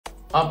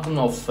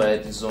Abdominal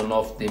fat is one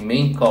of the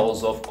main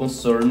causes of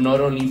concern not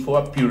only for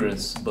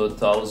appearance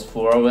but also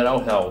for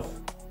overall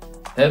health.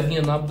 Having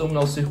an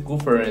abdominal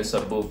circumference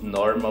above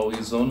normal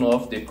is one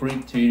of the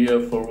criteria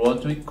for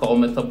what we call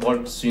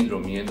metabolic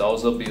syndrome and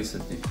also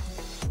obesity.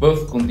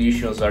 Both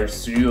conditions are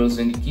serious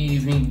and can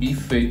even be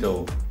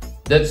fatal.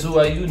 That's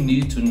why you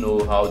need to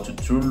know how to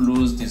truly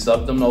lose this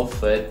abdominal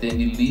fat and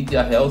lead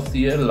a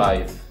healthier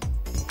life.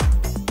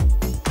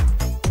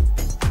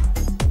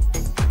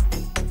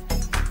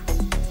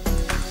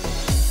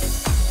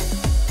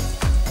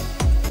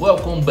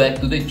 Welcome back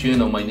to the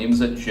channel. My name is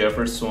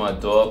Jefferson, a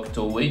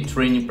doctor, weight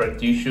training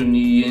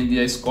practitioner and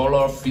a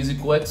scholar of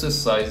physical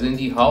exercise and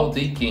how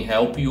they can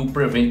help you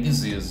prevent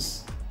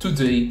diseases.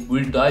 Today,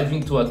 we're diving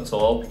into a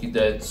topic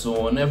that's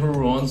on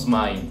everyone's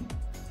mind: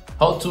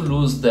 how to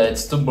lose that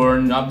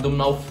stubborn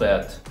abdominal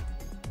fat.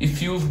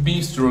 If you've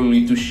been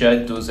struggling to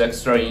shed those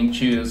extra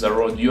inches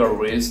around your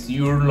waist,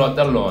 you're not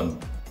alone.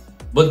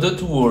 But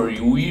don't worry,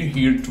 we're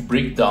here to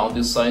break down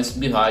the science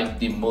behind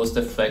the most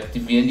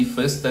effective and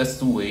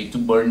fastest way to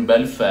burn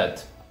belly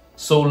fat.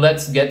 So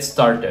let's get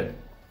started.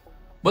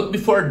 But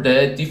before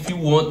that, if you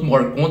want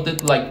more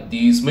content like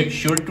this, make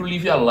sure to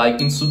leave a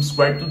like and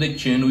subscribe to the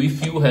channel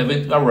if you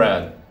haven't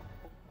already.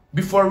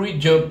 Before we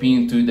jump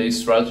into the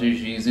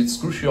strategies, it's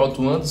crucial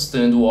to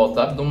understand what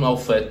abdominal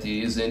fat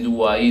is and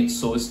why it's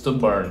so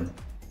stubborn.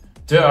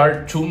 There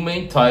are two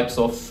main types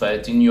of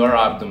fat in your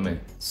abdomen: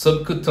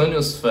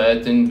 subcutaneous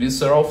fat and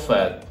visceral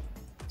fat.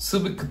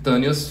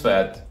 Subcutaneous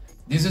fat.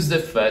 This is the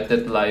fat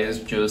that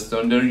lies just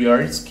under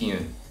your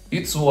skin.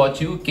 It's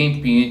what you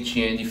can pinch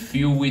and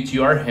feel with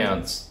your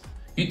hands.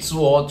 It's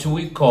what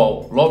we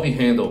call love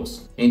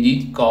handles, and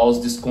it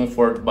causes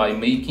discomfort by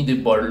making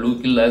the body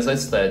look less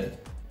aesthetic.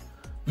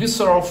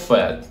 Visceral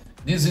fat.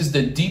 This is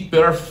the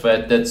deeper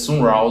fat that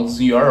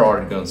surrounds your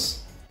organs.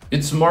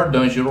 It's more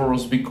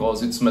dangerous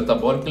because it's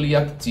metabolically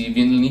active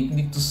and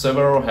linked to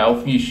several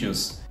health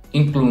issues,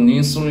 including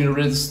insulin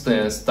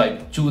resistance,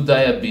 type 2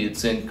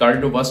 diabetes, and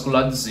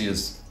cardiovascular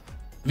disease.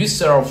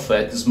 Visceral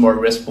fat is more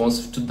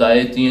responsive to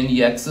diet and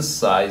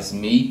exercise,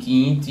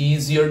 making it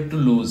easier to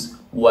lose,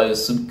 while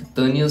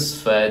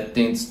subcutaneous fat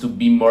tends to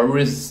be more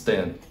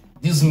resistant.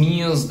 This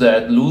means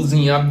that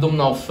losing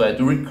abdominal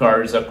fat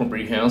requires a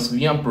comprehensive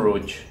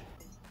approach.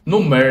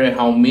 No matter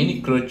how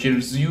many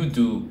crunches you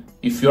do,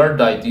 if your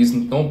diet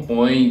isn't on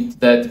point,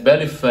 that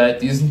belly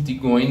fat isn't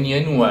going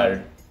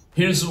anywhere.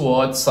 Here's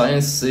what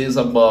science says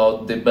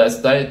about the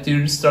best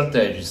dietary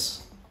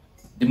strategies.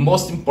 The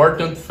most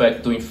important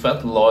factor in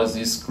fat loss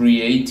is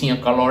creating a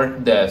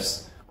caloric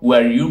deficit,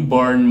 where you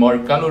burn more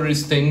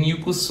calories than you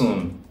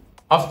consume.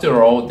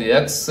 After all, the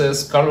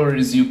excess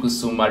calories you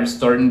consume are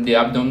stored in the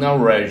abdominal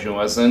region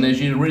as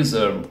energy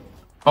reserve.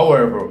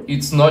 However,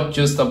 it's not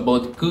just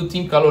about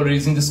cutting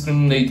calories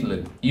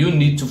indiscriminately. You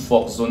need to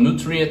focus on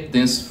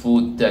nutrient-dense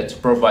food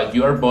that provide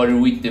your body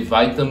with the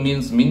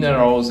vitamins,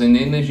 minerals, and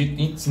energy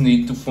it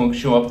needs to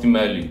function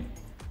optimally.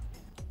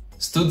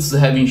 Studies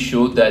have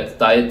shown that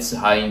diets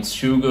high in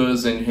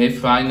sugars and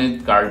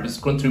refined carbs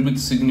contribute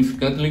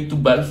significantly to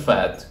belly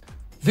fat.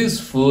 These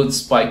foods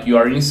spike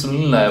your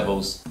insulin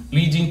levels,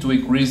 leading to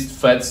increased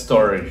fat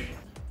storage.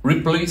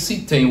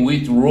 Replacing them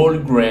with whole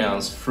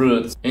grains,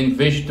 fruits, and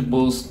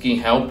vegetables can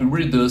help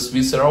reduce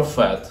visceral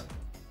fat.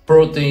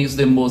 Protein is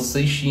the most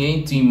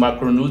satiating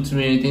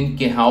macronutrient and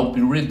can help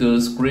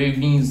reduce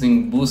cravings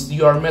and boost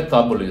your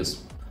metabolism.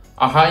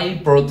 A high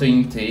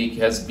protein intake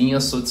has been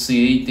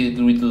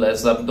associated with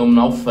less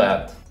abdominal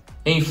fat.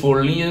 And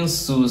for lean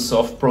sources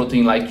of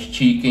protein like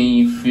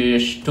chicken,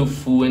 fish,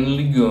 tofu, and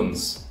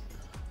legumes.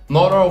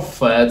 Not all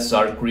fats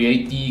are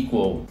created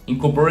equal.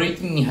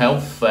 Incorporating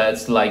healthy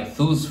fats like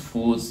those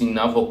foods in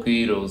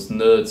avocados,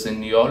 nuts,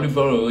 and olive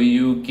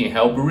oil can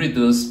help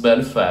reduce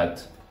belly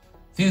fat.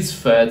 These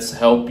fats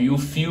help you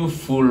feel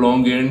full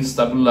longer and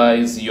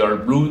stabilize your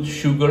blood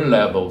sugar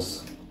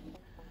levels.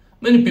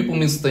 Many people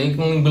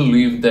mistakenly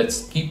believe that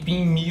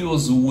skipping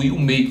meals will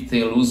make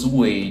them lose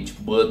weight,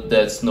 but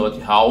that's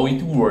not how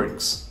it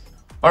works.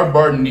 Our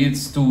body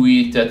needs to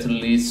eat at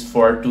least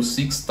 4 to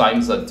 6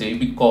 times a day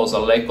because a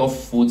lack of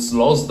food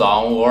slows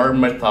down our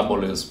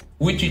metabolism,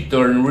 which in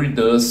turn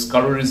reduces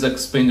calories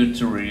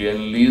expenditure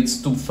and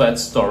leads to fat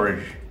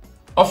storage.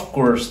 Of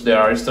course, there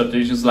are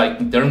strategies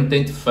like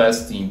intermittent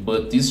fasting,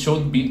 but this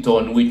should be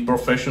done with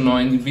professional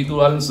and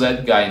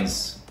individualized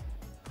guidance.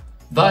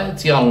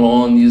 Diet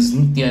alone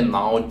isn't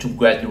enough to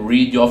get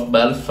rid of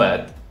belly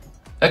fat.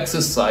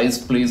 Exercise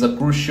plays a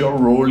crucial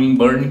role in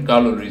burning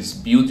calories,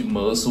 building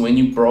muscle, and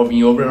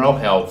improving overall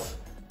health.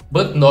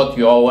 But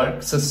not all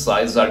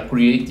exercises are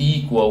created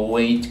equal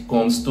when it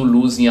comes to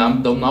losing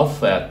abdominal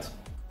fat.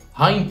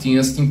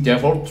 High-intensity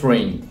interval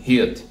training,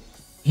 HIIT.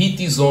 HIIT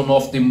is one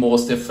of the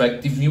most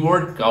effective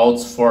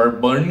workouts for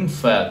burning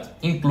fat,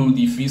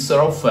 including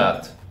visceral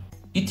fat.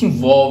 It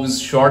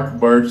involves short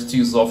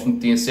bursts of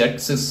intense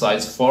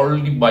exercise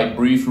followed by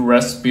brief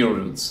rest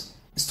periods.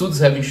 Studies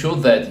have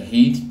shown that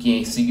HIIT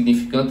can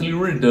significantly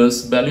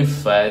reduce belly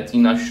fat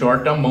in a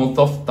short amount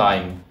of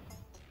time.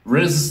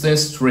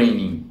 Resistance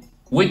training.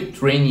 Weight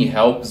training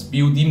helps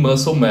build the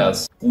muscle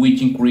mass,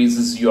 which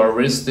increases your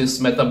resistance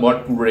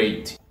metabolic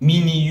rate,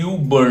 meaning you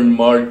burn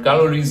more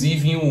calories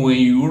even when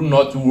you're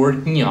not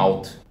working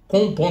out.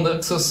 Compound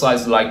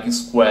exercises like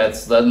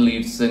squats,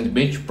 deadlifts, and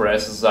bench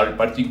presses are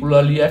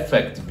particularly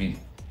effective.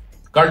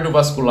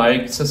 Cardiovascular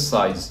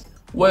exercise.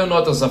 While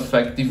not as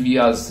effective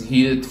as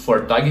HIIT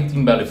for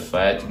targeting belly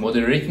fat,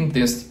 moderate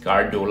intensity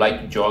cardio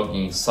like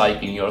jogging,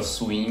 cycling, or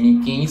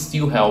swimming can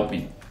still help.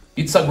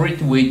 It's a great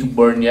way to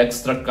burn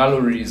extra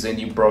calories and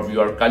improve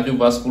your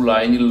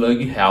cardiovascular and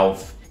lung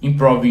health,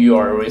 improve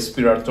your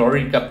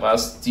respiratory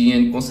capacity,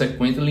 and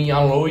consequently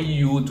allow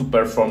you to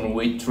perform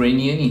weight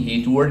training and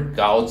HIIT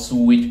workouts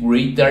with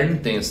greater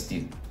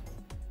intensity.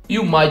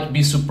 You might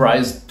be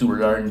surprised to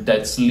learn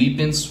that sleep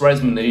and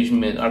stress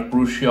management are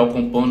crucial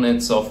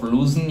components of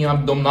losing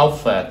abdominal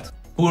fat.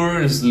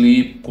 Poor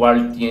sleep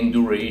quality and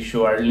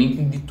duration are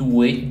linked to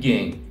weight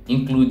gain,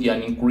 including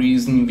an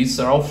increase in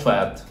visceral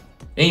fat.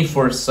 Aim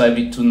for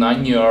 7 to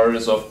 9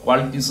 hours of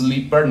quality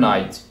sleep per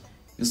night.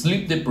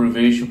 Sleep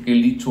deprivation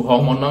can lead to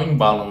hormonal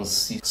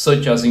imbalance,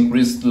 such as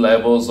increased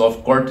levels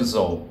of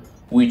cortisol,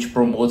 which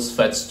promotes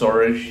fat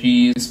storage,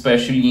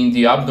 especially in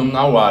the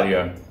abdominal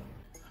area.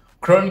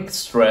 Chronic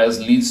stress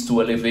leads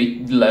to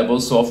elevated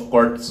levels of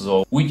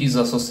cortisol, which is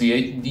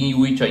associated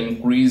with an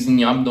increase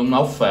in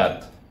abdominal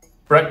fat.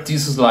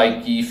 Practices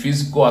like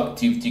physical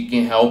activity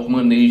can help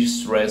manage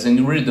stress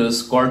and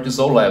reduce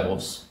cortisol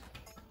levels.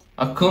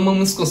 A common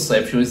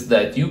misconception is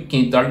that you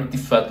can target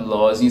fat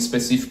loss in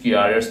specific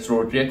areas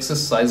through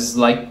exercises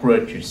like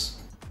crunches.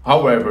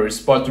 However,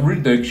 spot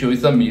reduction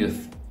is a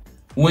myth.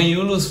 When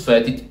you lose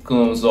fat, it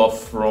comes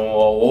off from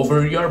all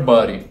over your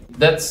body.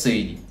 That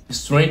said,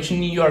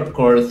 strengthening your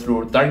core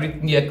through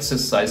targeting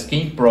exercise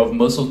can improve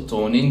muscle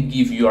tone and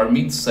give your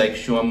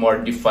midsection a more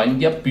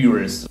defined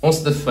appearance once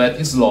the fat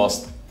is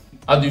lost.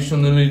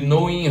 Additionally,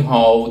 knowing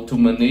how to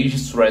manage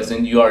stress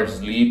and your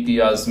sleep,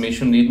 as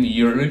mentioned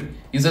earlier,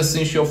 is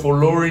essential for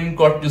lowering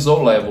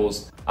cortisol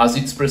levels, as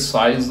it's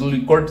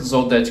precisely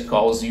cortisol that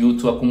causes you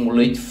to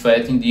accumulate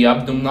fat in the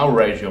abdominal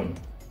region.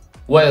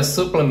 While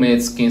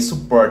supplements can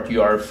support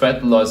your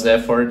fat loss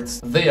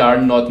efforts, they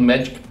are not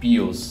magic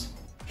pills.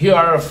 Here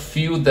are a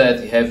few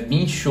that have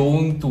been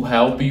shown to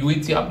help you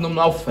with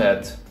abdominal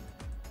fat.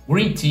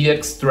 Green tea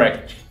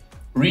extract,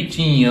 rich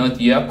in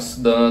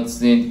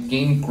antioxidants and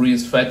can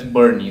increase fat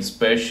burning,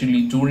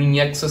 especially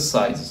during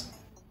exercise.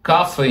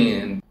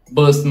 Caffeine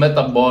boosts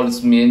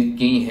metabolism and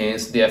can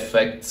enhance the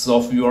effects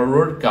of your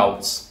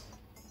workouts.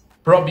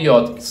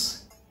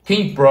 Probiotics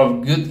can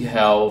improve gut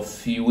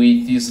health,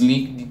 which is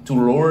linked to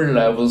lower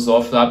levels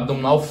of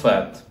abdominal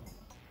fat.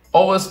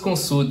 Always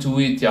consult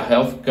with a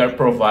healthcare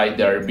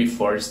provider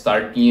before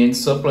starting any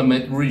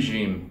supplement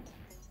regime.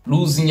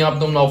 Losing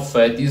abdominal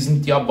fat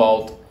isn't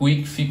about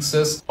quick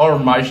fixes or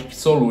magic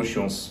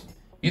solutions.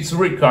 It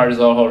requires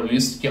a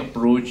holistic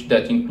approach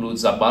that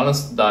includes a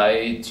balanced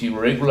diet,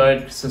 regular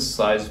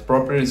exercise,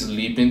 proper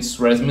sleep, and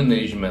stress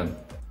management.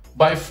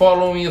 By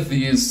following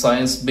these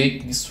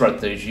science-based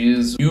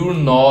strategies, you'll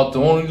not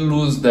only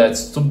lose that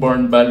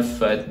stubborn belly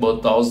fat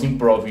but also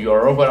improve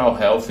your overall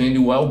health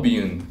and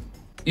well-being.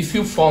 If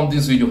you found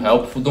this video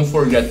helpful, don't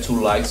forget to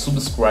like,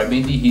 subscribe,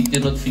 and hit the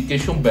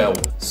notification bell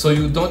so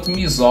you don't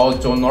miss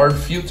out on our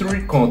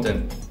future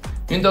content.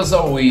 And as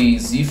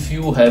always, if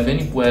you have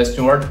any questions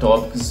or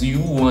topics you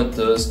want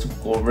us to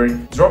cover,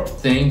 drop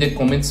them in the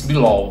comments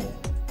below.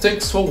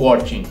 Thanks for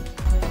watching.